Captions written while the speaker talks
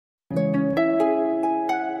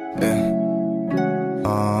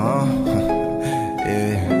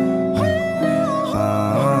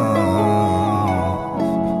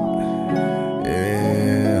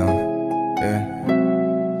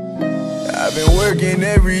been working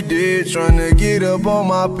every day, trying to get up on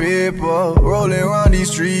my paper. Rolling around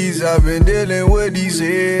these streets, I've been dealing with these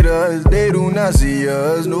haters. They do not see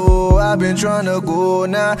us, no. I've been trying to go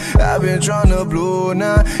now, I've been trying to blow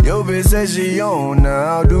now. Yo bitch says she on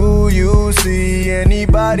now. Do you see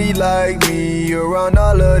anybody like me around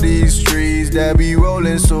all of these streets that be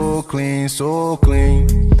rolling so clean, so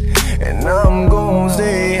clean? And I'm gon'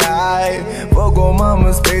 stay high. Fuck on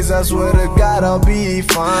mama's face, I swear to God I'll be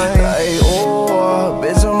fine. Like, oh,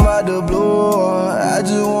 bitch, I'm about to blow. I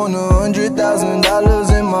just want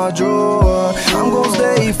 $100,000 in my drawer. I'm gon'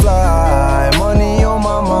 stay fly, money on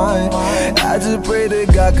my mind. I just pray to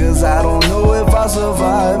God, cause I don't know if I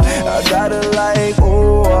survive. I gotta like,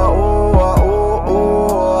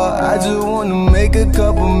 I just wanna make a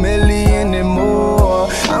couple million and more.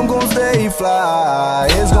 I'm gon' stay fly,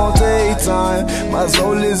 it's gon' take time. My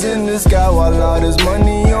soul is in the sky while all this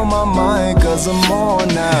money on my mind, cause I'm on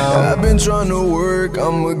now. I've been trying to work,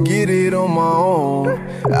 I'ma get it on my own.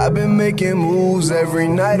 I've been making moves every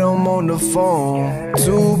night, I'm on the phone.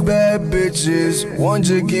 Two bad bitches, one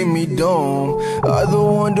just give me dome. Other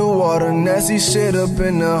one the water, nasty shit up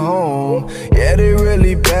in the home. Yeah, they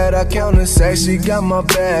really bad, I count the sex, she got my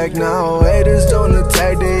back now. Haters don't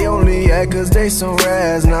attack, they only act cause they some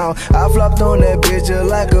rats now. I flopped on that bitch just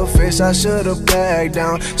like a fish, I should've backed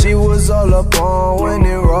down. She was all up on when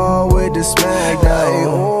it raw with the smackdown.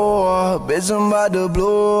 Oh, bitch, I'm about to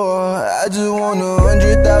blow. I just want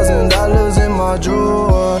 $100,000 in my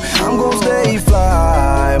drawer. I'm gon' stay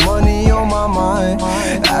fly, money on my mind.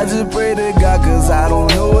 I just pray to God, cause I don't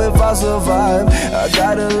know if I survive. I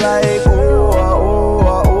gotta like,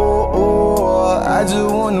 I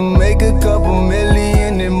just wanna make a couple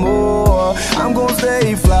million and more. I'm gon'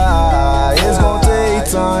 stay fly, it's gon' take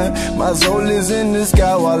time. My soul is in the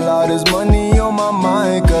sky while all this money on my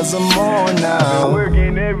mind, cause I'm on now. I've been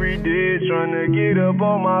working every day, trying to get up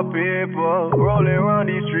on my paper. Rolling around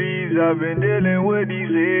these streets, I've been dealing with these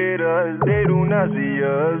haters. They do not see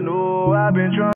us, no. I've been trying